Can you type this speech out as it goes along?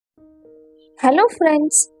Hello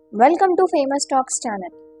friends, welcome to famous talks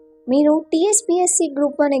channel. మీరు TSPSC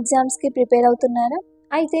group 1 ఎగ్జామ్స్కి prepare అవుతున్నారా?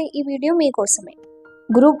 అయితే ఈ వీడియో మీకోసమే.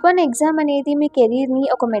 గ్రూప్ 1 ఎగ్జామ్ అనేది మీ కెరీర్ని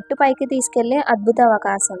ఒక మెట్టు పైకి తీసుకెళ్లే అద్భుత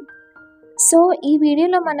అవకాశం. సో ఈ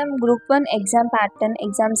వీడియోలో మనం group 1 exam pattern,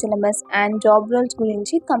 exam syllabus and job roles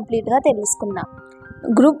గురించి కంప్లీట్గా తెలుసుకుందాం.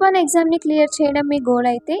 గ్రూప్ 1 ఎగ్జామ్ని క్లియర్ చేయడం మీ గోల్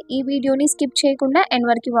అయితే ఈ వీడియోని స్కిప్ చేయకుండా ఎండ్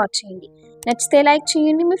వరకు వాచ్ చేయండి. నచ్చితే లైక్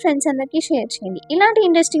చేయండి, మీ ఫ్రెండ్స్ అందరికీ షేర్ చేయండి. ఇలాంటి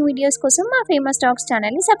ఇంట్రెస్టింగ్ వీడియోస్ కోసం మా ఫేమస్ టాక్స్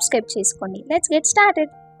ఛానల్ని సబ్స్క్రైబ్ చేసుకోండి. Let's get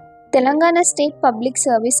started. Telangana state public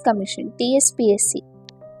service commission TSPSC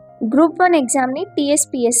group 1 ఎగ్జామ్ని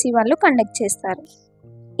TSPSC వాళ్ళు కండక్ట్ చేస్తారు.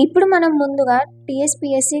 ఇప్పుడు మనం ముందుగా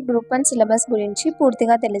టీఎస్పీఎస్సీ గ్రూప్ 1 సిలబస్ గురించి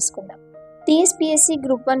పూర్తిగా తెలుసుకుందాం. టీఎస్పీఎస్సీ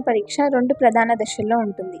గ్రూప్ 1 పరీక్ష 2 ప్రధాన దశల్లో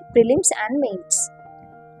ఉంటుంది: ప్రిలిమ్స్ అండ్ మెయిన్స్.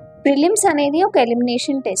 ప్రిలిమ్స్ అనేది ఒక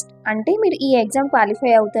ఎలిమినేషన్ టెస్ట్, అంటే మీరు ఈ ఎగ్జామ్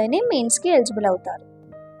క్వాలిఫై అవుతేనే మెయిన్స్కి ఎలిజిబుల్ అవుతారు.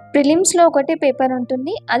 ప్రిలిమ్స్లో ఒకటే పేపర్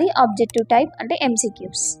ఉంటుంది, అది ఆబ్జెక్టివ్ టైప్, అంటే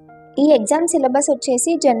ఎంసీక్యూస్. ఈ ఎగ్జామ్ సిలబస్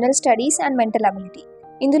వచ్చేసి general studies and mental ability.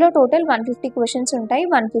 ఇందులో టోటల్ 150 క్వశ్చన్స్ ఉంటాయి,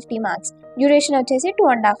 150 మార్క్స్. డ్యూరేషన్ వచ్చేసి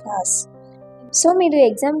 2.5 hours. సో మీరు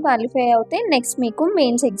ఎగ్జామ్ క్వాలిఫై అవుతే నెక్స్ట్ మీకు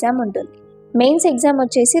మెయిన్స్ ఎగ్జామ్ ఉంటుంది. మెయిన్స్ ఎగ్జామ్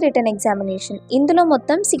వచ్చేసి రిటన్ ఎగ్జామినేషన్. ఇందులో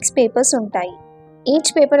మొత్తం 6 పేపర్స్ ఉంటాయి. ఈచ్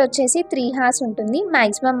పేపర్ వచ్చేసి 3 hours ఉంటుంది.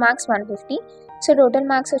 Maximum marks 150. So total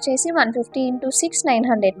marks వచ్చేసి 150 × 6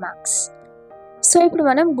 900 మార్క్స్. సో ఇప్పుడు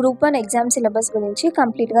మనం గ్రూప్ 1 ఎగ్జామ్ సిలబస్ గురించి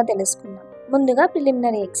కంప్లీట్గా తెలుసుకుందాం. ముందుగా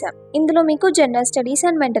ప్రిలిమినరీ ఎగ్జామ్. ఇందులో మీకు general studies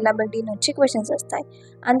and mental ability నుంచి క్వశ్చన్స్ వస్తాయి.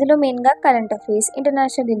 అందులో మెయిన్గా current affairs,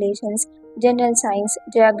 international relations, general science,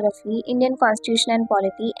 Geography, Indian constitution and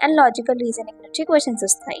polity and logical reasoning నుంచి క్వశ్చన్స్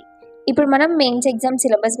వస్తాయి. ఇప్పుడు మనం మెయిన్స్ ఎగ్జామ్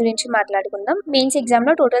సిలబస్ గురించి మాట్లాడుకుందాం. మెయిన్స్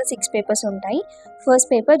ఎగ్జామ్లో టోటల్ 6 పేపర్స్ ఉంటాయి. First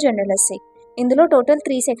paper general essay. ఇందులో టోటల్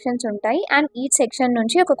 3 సెక్షన్స్ ఉంటాయి అండ్ ఈచ్ సెక్షన్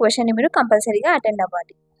నుంచి ఒక క్వశ్చన్ని మీరు కంపల్సరీగా అటెండ్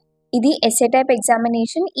అవ్వాలి. ఇది essay type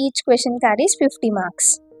examination. Each question carries 50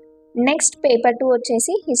 marks. Next paper 2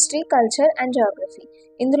 వచ్చేసి హిస్టరీ, కల్చర్ అండ్ జియోగ్రఫీ.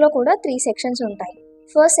 ఇందులో కూడా 3 సెక్షన్స్ ఉంటాయి.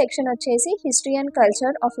 ఫస్ట్ సెక్షన్ వచ్చేసి history and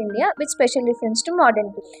culture of India with special reference to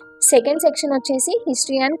modern period. Second section వచ్చేసి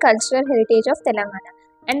history and cultural heritage of Telangana.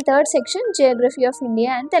 And third section Geography of India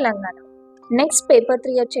and Telangana. Next paper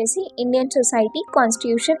 3 వచ్చేసి Indian society,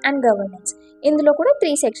 constitution and governance. ఇందులో కూడా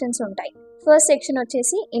 3 sections ఉంటాయి. First section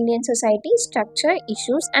వచ్చేసి Indian society, structure,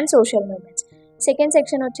 issues and social movements. Second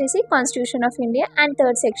section వచ్చేసి constitution of India and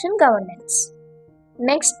third section governance.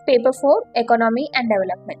 Next paper 4 economy and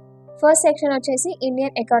development. First section వచ్చేసి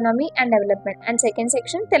Indian economy and development and second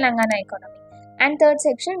section Telangana economy and third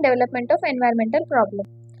section development of environmental problem.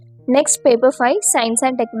 Next paper 5 Science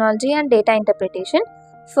and Technology and Data Interpretation.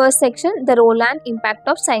 First section the role and impact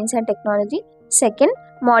of science and technology. Second,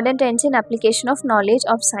 modern trends in application of knowledge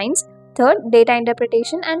of science. Third, data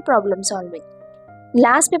interpretation and problem solving.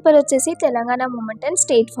 Last paper వచ్చేసి Telangana moment and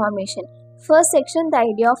state formation. First section the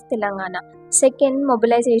idea of Telangana. Second,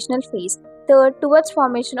 mobilizational phase. Third, towards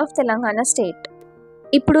formation of Telangana state.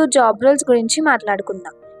 ఇప్పుడు job roles గురించి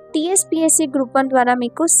మాట్లాడుకుందాం. TSPSC group 1 ద్వారా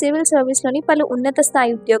మీకు civil సర్వీస్లోని పలు ఉన్నత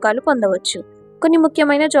స్థాయి ఉద్యోగాలు పొందవచ్చు. కొన్ని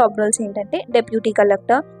ముఖ్యమైన జాబ్ రోల్స్ ఏంటంటే deputy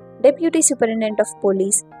collector, deputy superintendent of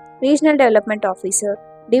police, regional development officer,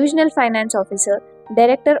 divisional finance officer,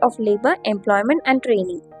 director of labour, employment and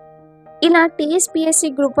training. ఇలా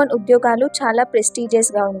టీఎస్పీఎస్సీ గ్రూప్ 1 ఉద్యోగాలు చాలా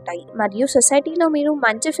ప్రెస్టీజియస్గా ఉంటాయి మరియు సొసైటీలో మీరు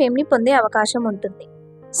మంచి ఫేమ్ని పొందే అవకాశం ఉంటుంది.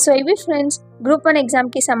 సో ఇవి ఫ్రెండ్స్ గ్రూప్ 1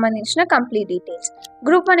 ఎగ్జామ్కి సంబంధించిన కంప్లీట్ డీటెయిల్స్.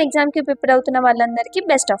 గ్రూప్ 1 ఎగ్జామ్కి ప్రిపేర్ అవుతున్న వాళ్ళందరికీ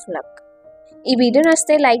బెస్ట్ ఆఫ్ లక్. ఈ వీడియో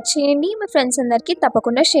నచ్చితే లైక్ చేయండి, మీ ఫ్రెండ్స్ అందరికీ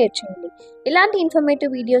తప్పకుండా షేర్ చేయండి. ఇలాంటి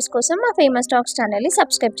ఇన్ఫర్మేటివ్ వీడియోస్ కోసం మా ఫేమస్ టాక్స్ ఛానల్ని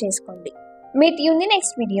సబ్స్క్రైబ్ చేసుకోండి. Meet you in the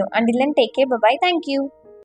next video. Until then take care, by by, thank you.